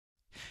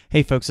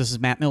Hey folks, this is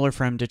Matt Miller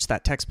from Ditch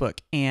That Textbook,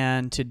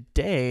 and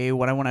today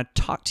what I want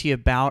to talk to you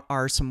about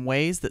are some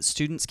ways that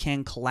students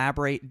can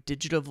collaborate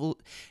digitally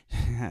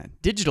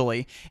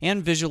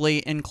and visually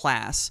in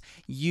class.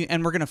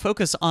 And we're going to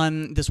focus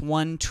on this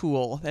one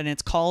tool, and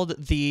it's called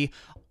the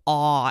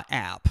AW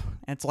app.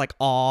 It's like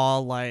AW,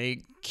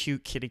 like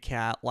cute kitty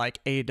cat,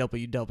 like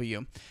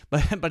AWW,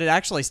 but it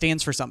actually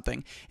stands for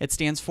something. It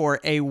stands for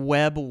a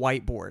Web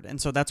Whiteboard,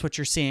 and so that's what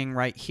you're seeing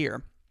right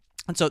here.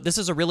 And so this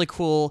is a really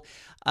cool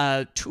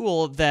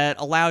tool that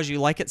allows you,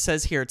 like it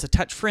says here, it's a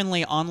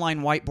touch-friendly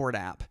online whiteboard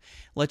app.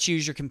 Lets you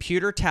use your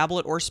computer,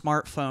 tablet, or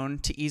smartphone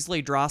to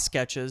easily draw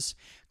sketches,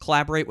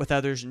 collaborate with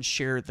others, and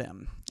share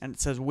them. And it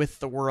says with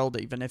the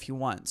world even if you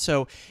want.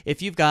 So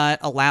if you've got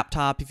a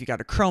laptop, if you've got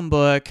a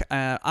Chromebook,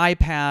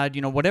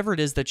 iPad, whatever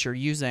it is that you're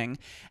using,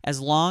 as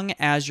long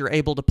as you're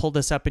able to pull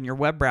this up in your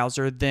web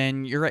browser,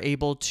 then you're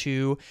able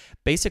to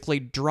basically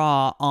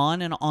draw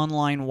on an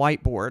online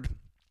whiteboard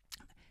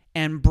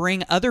and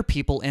bring other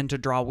people in to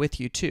draw with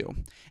you too.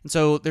 And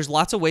so there's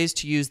lots of ways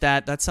to use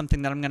that. That's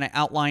something that I'm going to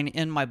outline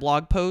in my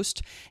blog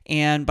post.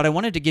 But I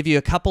wanted to give you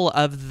a couple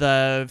of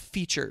the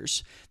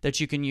features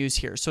that you can use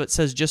here. So it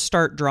says just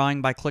start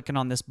drawing by clicking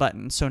on this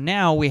button. So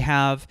now we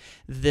have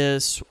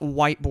this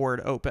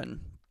whiteboard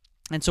open.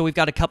 And so we've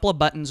got a couple of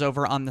buttons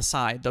over on the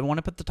side. The one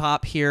up at the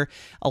top here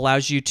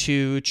allows you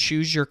to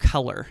choose your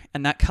color.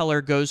 And that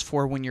color goes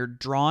for when you're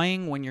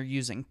drawing, when you're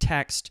using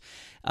text,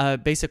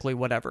 basically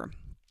whatever.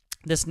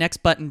 This next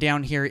button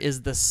down here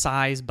is the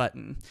size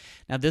button.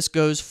 Now this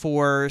goes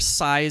for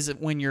size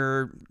when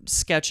you're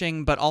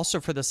sketching, but also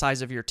for the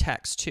size of your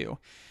text too.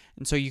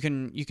 And so you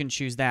can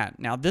choose that.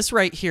 Now this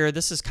right here,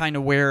 this is kind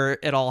of where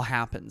it all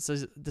happens.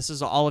 This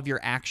is all of your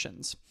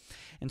actions.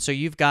 And so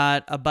you've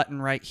got a button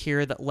right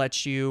here that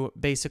lets you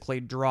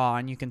basically draw,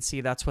 and you can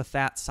see that's with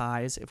that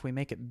size. If we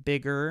make it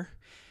bigger,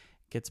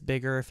 it gets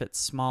bigger. If it's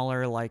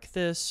smaller like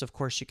this, of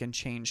course you can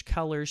change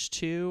colors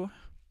too.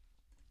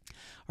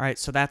 All right,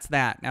 so that's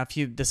that. Now,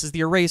 this is the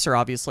eraser,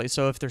 obviously.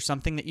 So if there's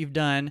something that you've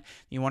done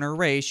you want to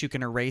erase, you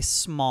can erase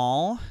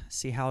small.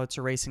 See how it's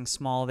erasing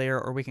small there,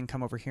 or we can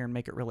come over here and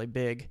make it really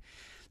big.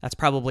 That's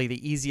probably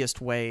the easiest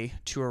way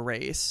to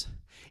erase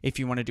if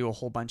you want to do a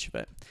whole bunch of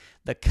it.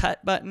 The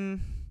cut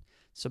button,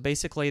 so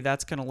basically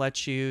that's going to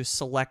let you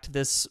select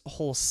this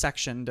whole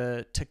section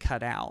to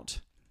cut out.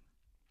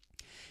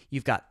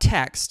 You've got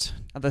text.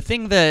 Now, the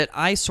thing that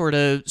I sort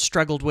of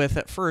struggled with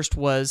at first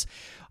was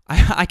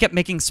I kept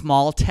making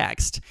small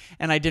text,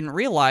 and I didn't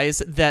realize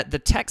that the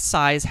text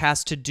size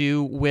has to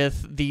do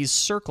with these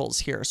circles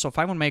here. So if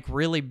I want to make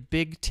really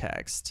big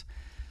text,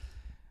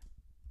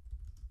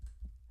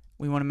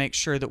 we want to make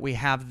sure that we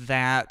have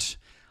that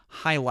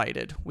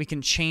highlighted. We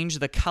can change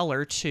the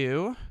color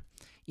too,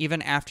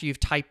 even after you've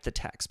typed the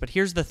text. But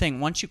here's the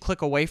thing. Once you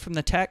click away from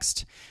the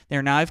text,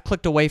 now I've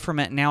clicked away from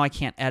it, and now I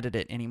can't edit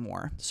it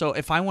anymore. So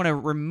if I want to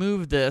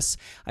remove this,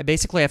 I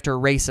basically have to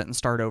erase it and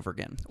start over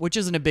again, which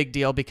isn't a big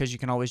deal because you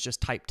can always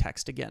just type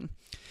text again.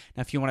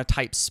 Now, if you want to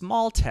type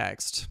small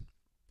text,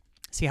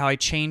 see how I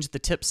changed the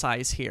tip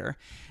size here?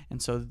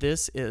 And so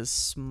this is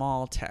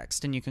small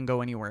text, and you can go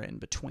anywhere in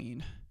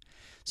between.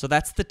 So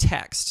that's the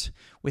text.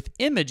 With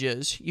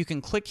images, you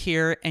can click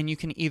here, and you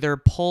can either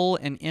pull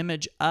an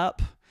image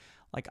up,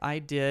 like I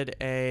did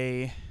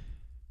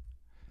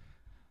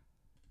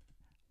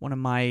one of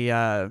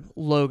my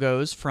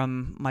logos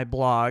from my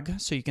blog.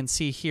 So you can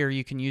see here,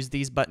 you can use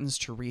these buttons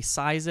to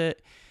resize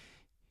it.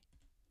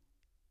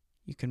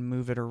 You can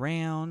move it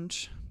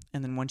around.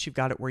 And then once you've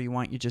got it where you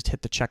want, you just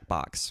hit the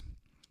checkbox.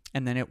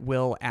 And then it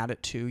will add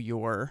it to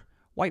your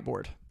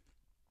whiteboard.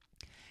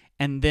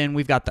 And then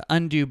we've got the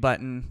undo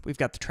button, we've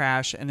got the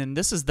trash, and then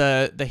this is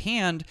the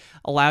hand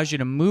allows you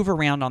to move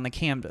around on the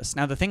canvas.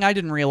 Now the thing I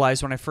didn't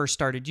realize when I first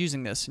started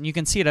using this, and you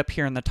can see it up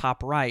here in the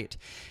top right,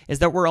 is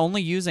that we're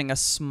only using a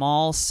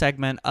small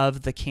segment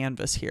of the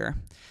canvas here.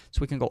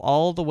 So we can go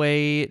all the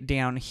way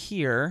down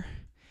here,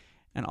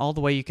 and all the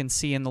way you can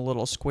see in the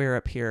little square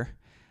up here,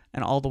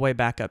 and all the way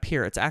back up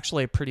here. It's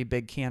actually a pretty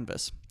big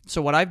canvas. So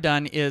what I've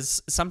done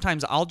is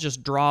sometimes I'll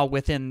just draw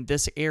within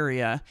this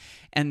area,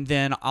 and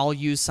then I'll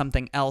use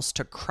something else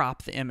to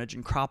crop the image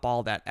and crop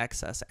all that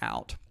excess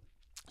out.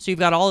 So you've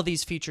got all of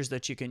these features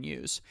that you can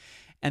use.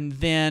 And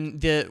then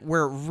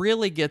where it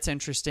really gets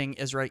interesting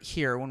is right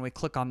here when we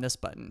click on this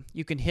button.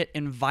 You can hit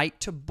invite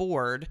to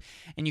board,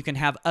 and you can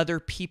have other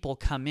people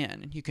come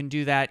in. You can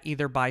do that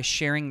either by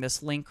sharing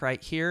this link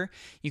right here.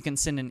 You can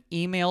send an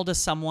email to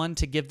someone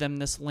to give them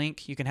this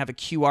link. You can have a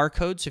QR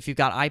code. So if you've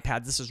got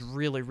iPads, this is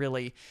really,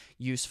 really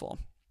useful.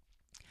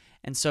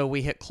 And so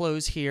we hit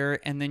close here,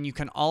 and then you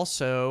can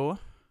also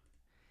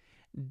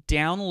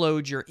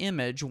download your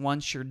image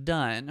once you're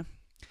done.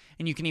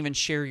 And you can even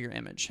share your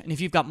image. And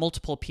if you've got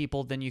multiple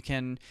people, then you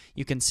can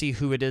see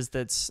who it is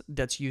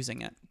that's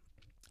using it.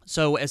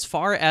 So as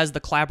far as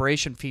the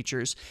collaboration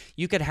features,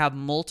 you could have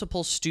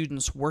multiple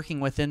students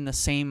working within the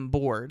same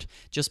board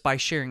just by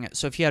sharing it.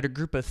 So if you had a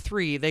group of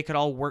 3, they could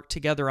all work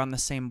together on the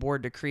same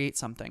board to create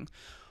something.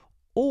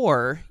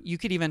 Or you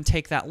could even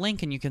take that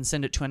link and you can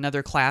send it to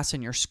another class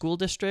in your school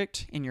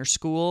district, in your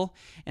school,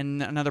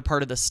 in another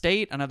part of the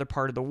state, another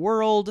part of the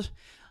world.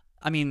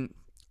 I mean,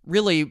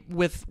 really,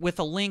 with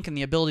a link and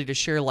the ability to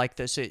share like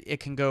this, it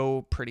can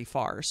go pretty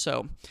far.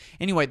 So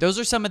anyway, those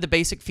are some of the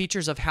basic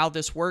features of how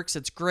this works.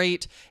 It's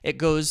great.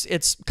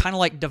 It's kind of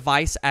like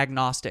device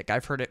agnostic,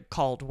 I've heard it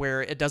called,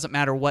 where it doesn't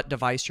matter what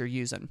device you're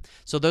using.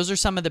 So those are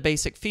some of the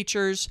basic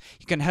features.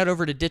 You can head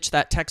over to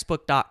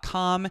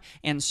ditchthattextbook.com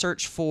and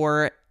search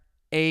for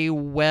a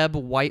web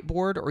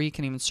whiteboard, or you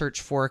can even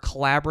search for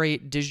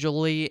collaborate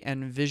digitally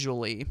and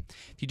visually.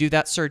 If you do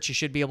that search, you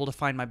should be able to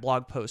find my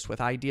blog post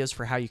with ideas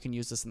for how you can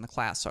use this in the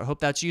class. So I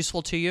hope that's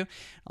useful to you.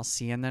 I'll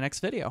see you in the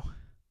next video.